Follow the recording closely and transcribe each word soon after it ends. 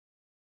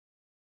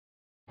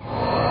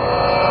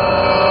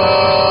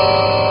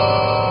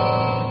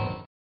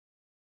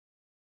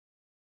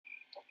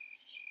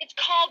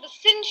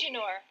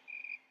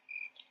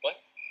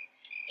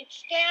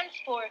stands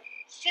for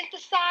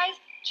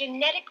Synthesized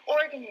Genetic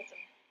Organism.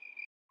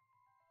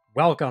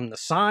 Welcome to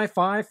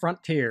Sci-Fi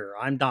Frontier.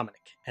 I'm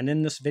Dominic, and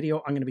in this video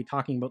I'm going to be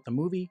talking about the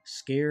movie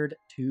Scared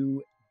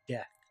to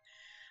Death.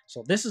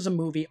 So this is a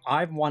movie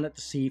I've wanted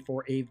to see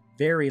for a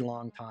very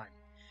long time,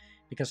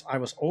 because I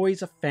was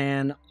always a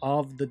fan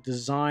of the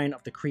design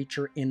of the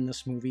creature in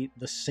this movie,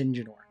 the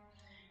Syngenor.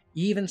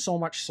 Even so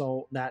much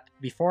so that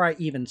before I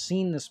even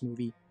seen this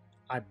movie,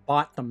 I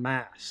bought the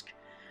mask.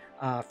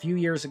 A few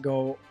years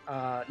ago,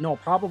 no,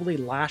 probably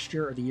last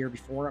year or the year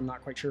before, I'm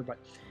not quite sure, but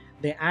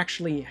they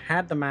actually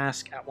had the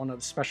mask at one of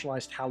the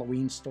specialized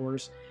Halloween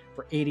stores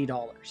for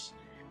 $80.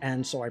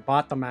 And so I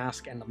bought the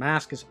mask, and the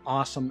mask is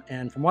awesome.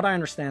 And from what I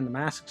understand, the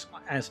mask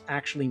is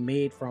actually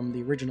made from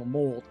the original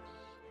mold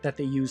that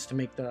they used to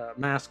make the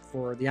mask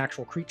for the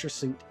actual creature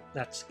suit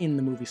that's in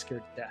the movie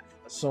Scared to Death.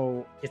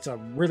 So it's a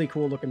really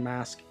cool looking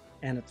mask,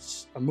 and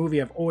it's a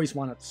movie I've always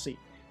wanted to see.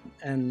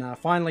 And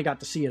finally got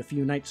to see it a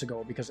few nights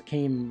ago because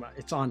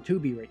it's on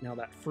Tubi right now,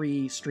 that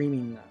free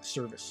streaming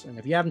service. And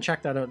if you haven't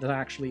checked that out, that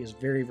actually is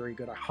very, very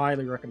good. I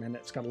highly recommend it.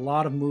 It's got a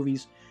lot of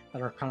movies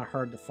that are kind of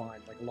hard to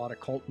find, like a lot of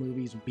cult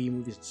movies and B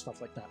movies and stuff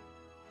like that.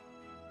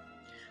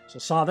 So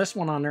saw this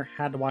one on there,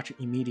 had to watch it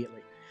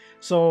immediately.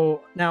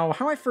 So now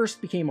how I first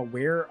became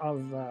aware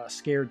of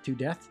Scared to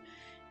Death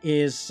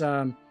is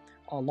a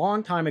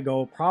long time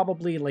ago,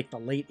 probably like the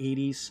late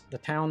 80s, the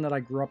town that I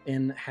grew up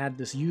in had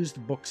this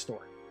used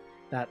bookstore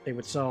that they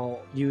would sell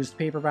used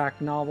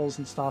paperback novels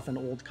and stuff and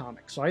old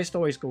comics. So I used to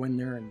always go in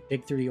there and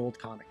dig through the old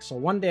comics. So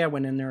one day I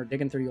went in there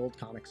digging through the old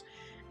comics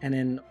and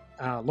then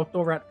looked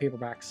over at the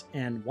paperbacks,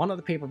 and one of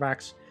the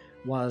paperbacks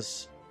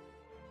was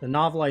the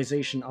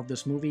novelization of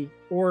this movie,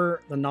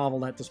 or the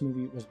novel that this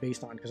movie was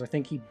based on, because I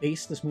think he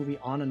based this movie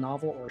on a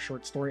novel or a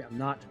short story. I'm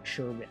not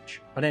sure which.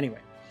 But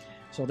anyway,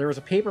 so there was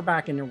a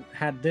paperback and it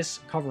had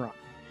this cover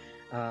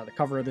on. The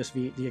cover of this,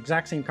 the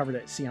exact same cover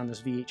that you see on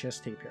this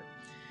VHS tape here.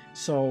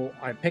 So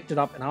I picked it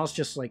up and I was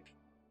just like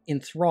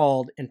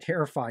enthralled and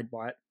terrified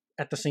by it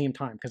at the same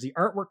time, because the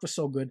artwork was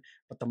so good,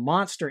 but the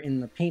monster in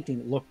the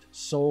painting looked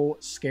so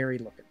scary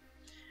looking.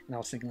 And I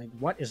was thinking, like,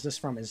 what is this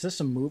from? Is this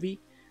a movie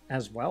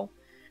as well?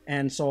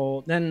 And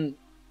so then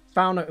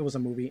found out it was a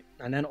movie,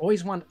 and then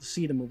always wanted to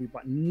see the movie,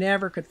 but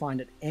never could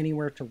find it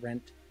anywhere to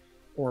rent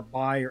or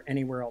buy or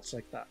anywhere else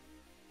like that.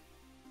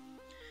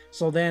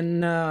 So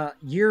then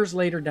years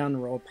later down the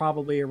road,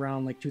 probably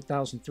around like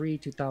 2003,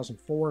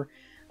 2004,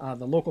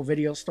 the local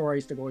video store I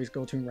used to always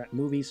go to and rent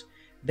movies,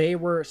 they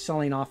were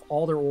selling off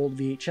all their old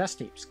VHS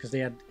tapes because they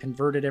had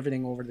converted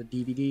everything over to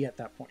DVD at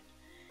that point.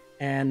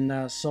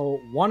 And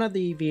so one of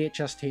the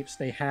VHS tapes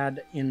they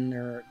had in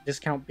their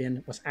discount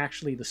bin was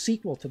actually the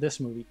sequel to this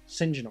movie,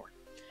 Syngenor.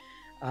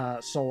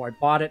 So I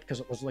bought it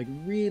because it was like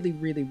really,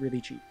 really,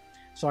 really cheap.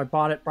 So I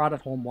bought it, brought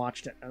it home,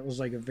 watched it. It was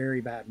like a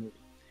very bad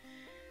movie.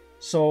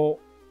 So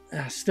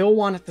still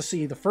wanted to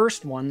see the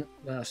first one,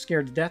 the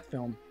Scared to Death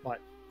film, but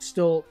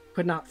still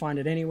could not find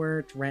it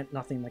anywhere to rent,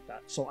 nothing like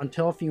that. So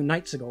until a few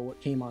nights ago, it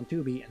came on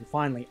Tubi, and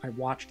finally I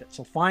watched it.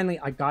 So finally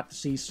I got to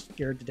see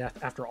Scared to Death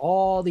after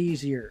all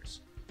these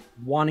years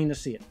wanting to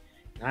see it.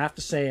 And I have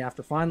to say,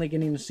 after finally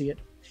getting to see it,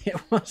 it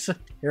was a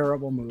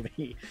terrible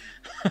movie.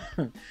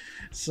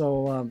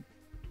 So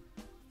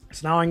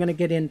now I'm going to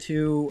get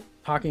into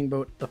talking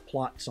about the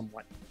plot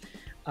somewhat.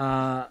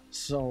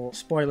 So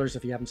spoilers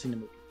if you haven't seen the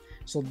movie.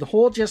 So the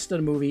whole gist of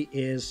the movie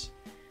is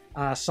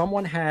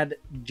someone had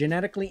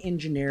genetically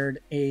engineered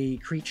a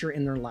creature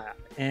in their lab,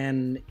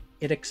 and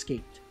it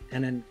escaped.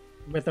 And then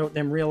without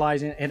them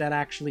realizing it had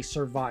actually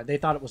survived. They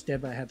thought it was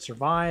dead, but it had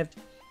survived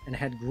and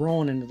had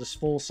grown into this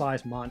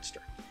full-size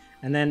monster.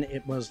 And then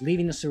it was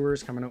leaving the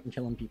sewers, coming out and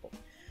killing people.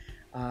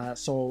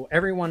 So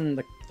everyone,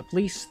 the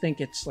police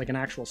think it's like an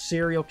actual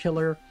serial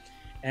killer.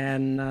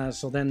 And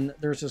so then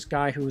there's this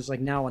guy who is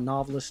like now a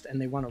novelist, and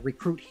they want to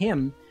recruit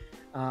him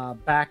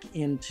back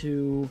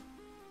into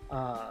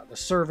the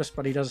service,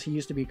 but he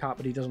used to be a cop,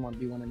 but he doesn't want to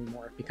be one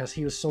anymore because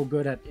he was so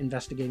good at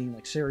investigating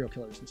like serial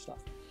killers and stuff.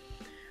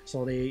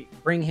 So they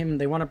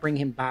want to bring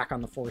him back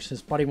on the force.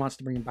 His buddy wants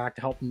to bring him back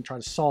to help him try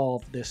to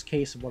solve this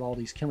case of what all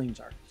these killings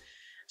are.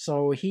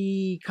 So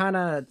he kind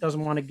of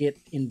doesn't want to get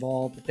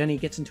involved, but then he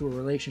gets into a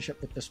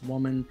relationship with this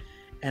woman,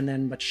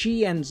 but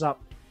she ends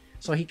up,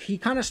 so he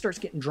kind of starts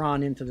getting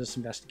drawn into this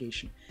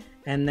investigation.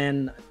 And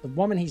then the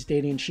woman he's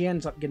dating, she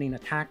ends up getting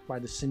attacked by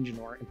the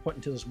Syngenor and put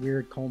into this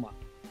weird coma,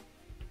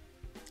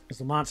 because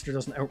the monster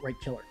doesn't outright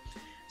kill her.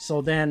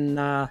 So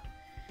then,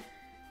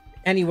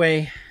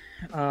 anyway,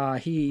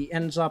 he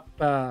ends up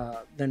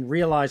then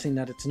realizing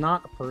that it's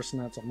not a person,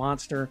 that's a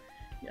monster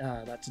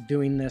that's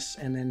doing this.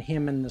 And then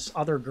him and this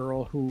other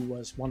girl, who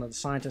was one of the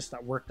scientists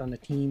that worked on the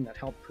team that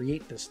helped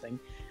create this thing,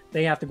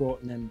 they have to go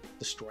out and then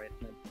destroy it.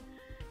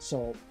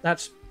 So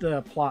that's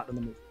the plot of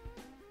the movie.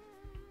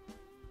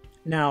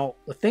 Now,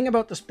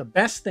 the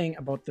best thing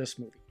about this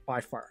movie,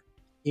 by far,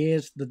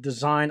 is the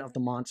design of the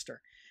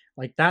monster.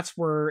 Like, that's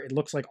where it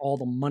looks like all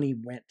the money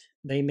went.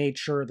 They made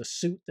sure the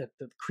suit, that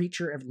the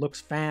creature, it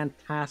looks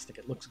fantastic.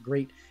 It looks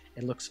great.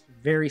 It looks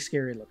very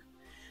scary looking.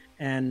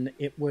 And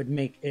it would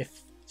make,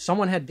 if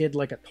someone had did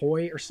like a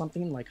toy or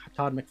something, like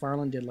Todd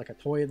McFarlane did like a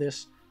toy of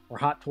this, or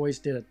Hot Toys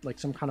did like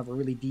some kind of a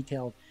really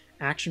detailed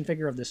action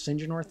figure of this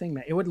Syngenor thing,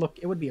 man, it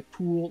would be a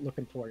cool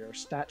looking toy or a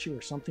statue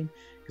or something,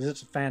 because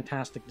it's a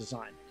fantastic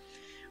design.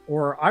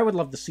 Or I would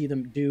love to see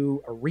them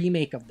do a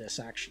remake of this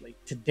actually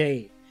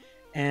today,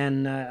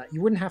 and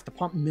you wouldn't have to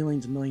pump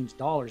millions and millions of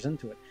dollars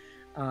into it.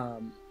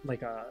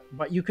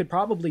 But you could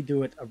probably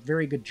do it a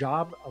very good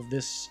job of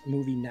this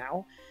movie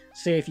now.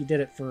 Say if you did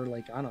it for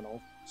like, I don't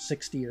know,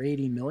 60 or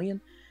 80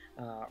 million,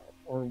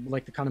 or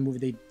like the kind of movie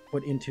they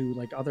put into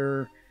like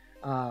other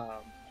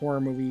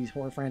horror movies,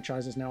 horror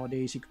franchises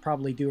nowadays, you could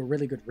probably do a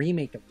really good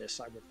remake of this,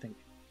 I would think.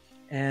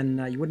 And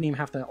you wouldn't even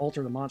have to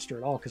alter the monster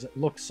at all, because it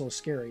looks so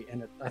scary,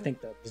 and I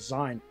think the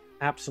design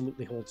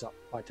absolutely holds up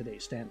by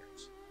today's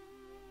standards.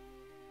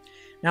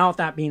 Now, with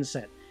that being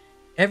said,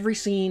 every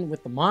scene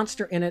with the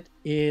monster in it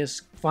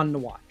is fun to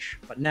watch.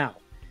 But now,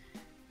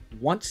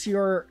 once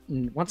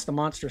the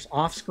monster's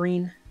off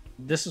screen,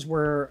 this is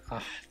where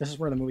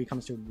the movie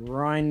comes to a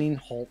grinding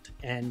halt,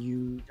 and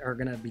you are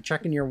gonna be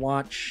checking your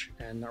watch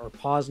or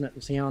pausing it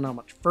and seeing how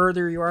much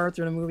further you are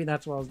through the movie.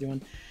 That's what I was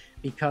doing,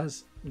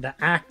 because the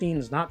acting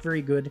is not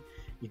very good.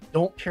 You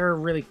don't care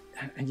really,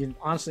 and you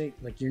honestly,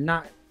 like, you're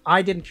not.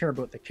 I didn't care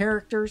about the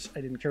characters.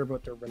 I didn't care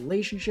about their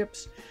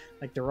relationships.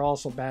 Like, they're all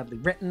so badly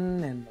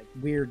written, and like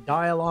weird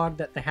dialogue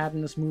that they had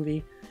in this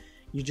movie.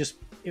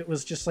 It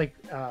was just like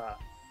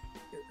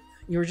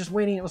you were just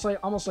waiting. It was like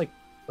almost like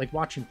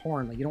watching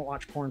porn. Like, you don't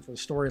watch porn for the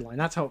storyline.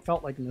 That's how it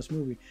felt like in this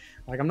movie.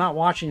 Like, I'm not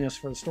watching this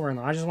for the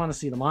storyline. I just want to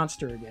see the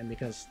monster again,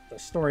 because the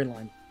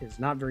storyline is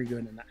not very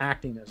good and the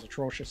acting is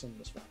atrocious in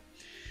this film.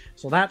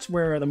 So that's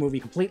where the movie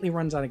completely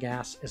runs out of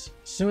gas. As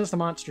soon as the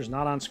monster's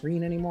not on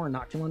screen anymore,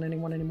 not killing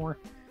anyone anymore,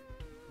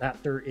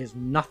 that there is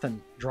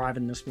nothing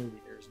driving this movie.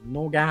 There's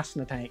no gas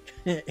in the tank.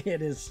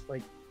 It is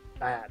like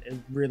bad. It's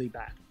really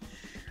bad.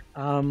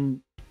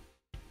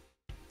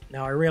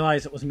 Now, I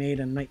realize it was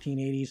made in the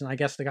 1980s, and I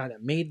guess the guy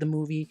that made the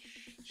movie,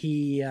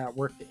 he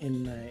worked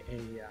in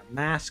a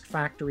mask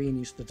factory and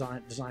used to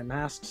design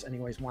masks, and he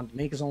always wanted to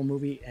make his own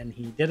movie, and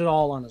he did it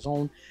all on his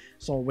own.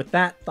 So with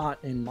that thought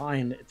in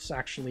mind, it's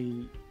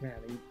actually, man,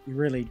 he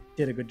really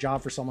did a good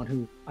job for someone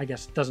who, I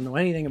guess, doesn't know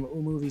anything about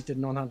movies,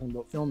 didn't know nothing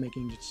about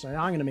filmmaking, just say,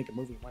 I'm going to make a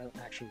movie. Why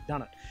haven't I actually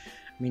done it?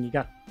 I mean, you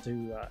got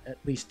to at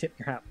least tip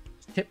your hat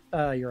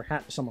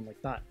to someone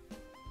like that.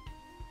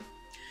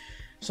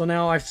 So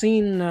now I've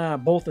seen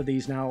both of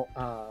these now.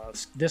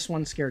 This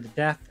one, Scared to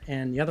Death,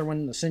 and the other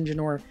one, the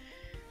Syngenor.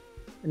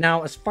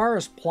 Now, as far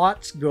as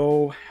plots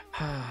go,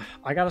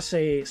 I gotta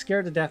say,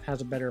 Scared to Death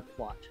has a better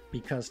plot,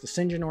 because the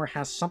Syngenor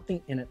has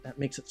something in it that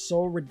makes it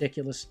so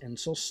ridiculous and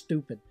so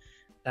stupid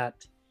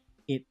that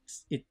it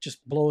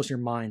just blows your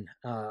mind.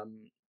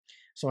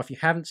 So if you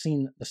haven't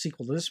seen the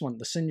sequel to this one,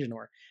 the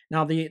Syngenor.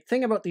 Now, the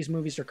thing about these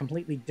movies, are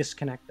completely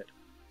disconnected.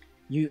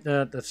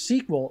 The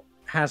sequel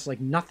has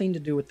like nothing to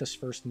do with this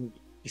first movie,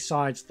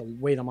 besides the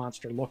way the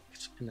monster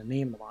looks and the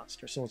name of the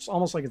monster. So it's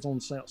almost like its own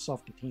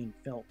self-contained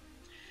film.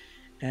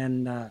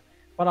 And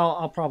but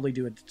I'll probably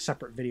do a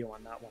separate video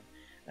on that one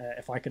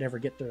if I could ever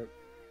get to,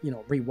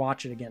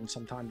 rewatch it again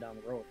sometime down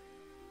the road.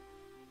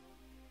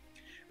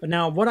 But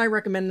now, would I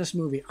recommend this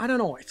movie? I don't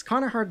know. It's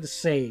kind of hard to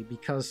say,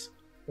 because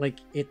like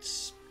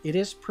it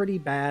is pretty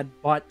bad,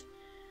 but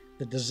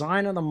the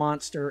design of the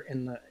monster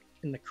and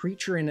the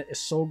creature in it is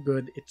so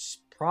good. It's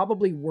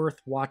probably worth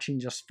watching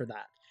just for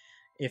that,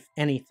 if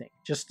anything,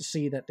 just to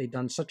see that they've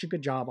done such a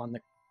good job on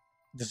the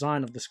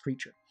design of this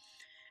creature.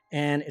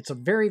 And it's a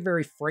very,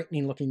 very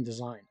frightening looking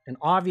design. And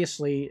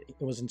obviously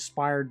it was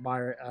inspired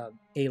by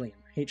Alien,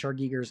 H.R.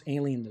 Giger's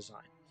Alien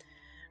design.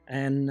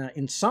 And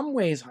in some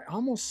ways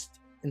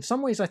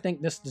I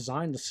think this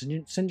design, the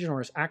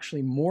Syngenor, is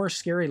actually more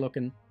scary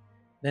looking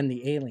than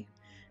the Alien,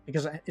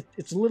 because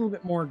it's a little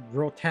bit more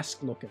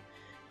grotesque looking,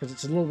 because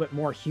it's a little bit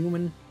more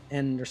human,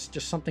 and there's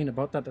just something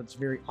about that that's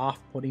very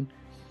off-putting.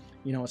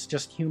 It's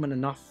just human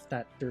enough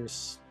that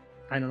there's,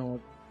 I don't know,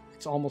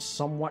 it's almost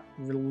somewhat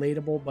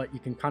relatable, but you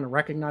can kind of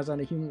recognize that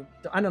a human.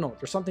 I don't know,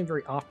 there's something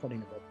very off-putting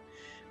about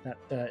it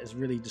that is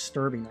really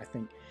disturbing, I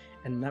think,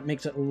 and that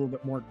makes it a little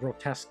bit more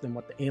grotesque than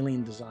what the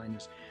Alien design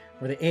is,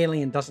 where the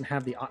Alien doesn't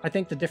have I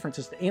think the difference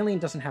is the Alien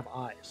doesn't have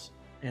eyes,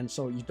 and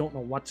so you don't know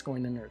what's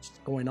going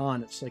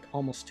on. It's like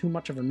almost too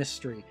much of a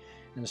mystery,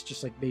 and it's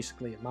just like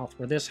basically a mouth,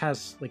 where this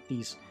has like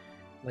these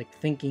like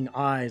thinking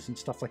eyes and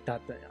stuff like that.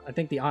 I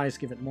think the eyes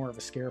give it more of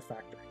a scare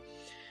factor.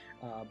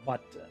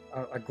 But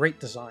a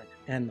great design,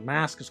 and the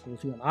mask is cool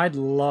too, and I'd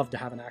love to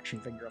have an action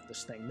figure of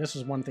this thing. This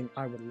is one thing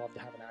I would love to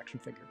have an action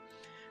figure.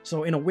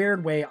 So in a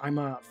weird way, I'm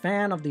a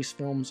fan of these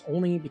films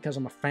only because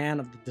I'm a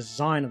fan of the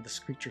design of this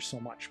creature so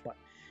much, but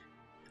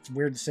it's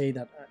weird to say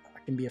that I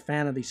can be a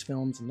fan of these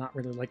films and not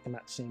really like them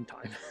at the same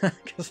time,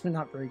 because they're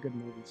not very good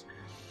movies.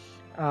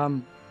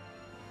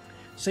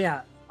 So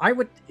yeah,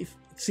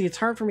 it's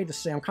hard for me to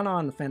say. I'm kind of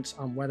on the fence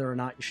on whether or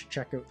not you should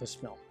check out this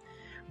film.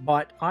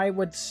 But I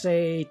would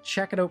say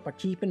check it out, but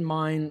keep in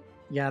mind,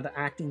 yeah, the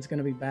acting's going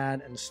to be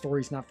bad and the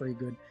story's not very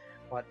good.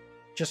 But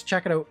just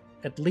check it out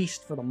at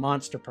least for the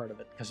monster part of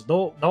it, because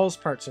those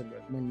parts are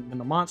good. When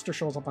the monster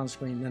shows up on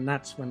screen, then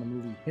that's when the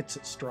movie hits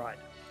its stride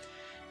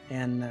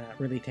and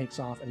really takes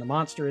off. And the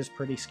monster is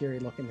pretty scary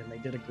looking, and they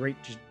did a great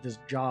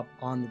job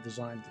on the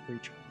design of the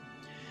creature.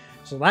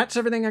 So that's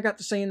everything I got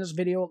to say in this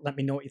video. Let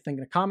me know what you think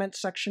in the comments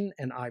section,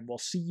 and I will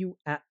see you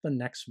at the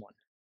next one.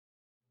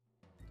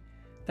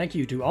 Thank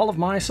you to all of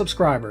my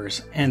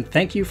subscribers, and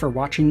thank you for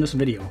watching this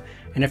video.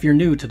 And if you're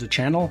new to the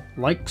channel,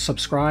 like,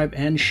 subscribe,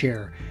 and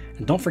share.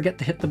 And don't forget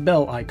to hit the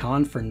bell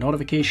icon for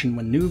notification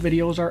when new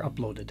videos are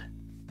uploaded.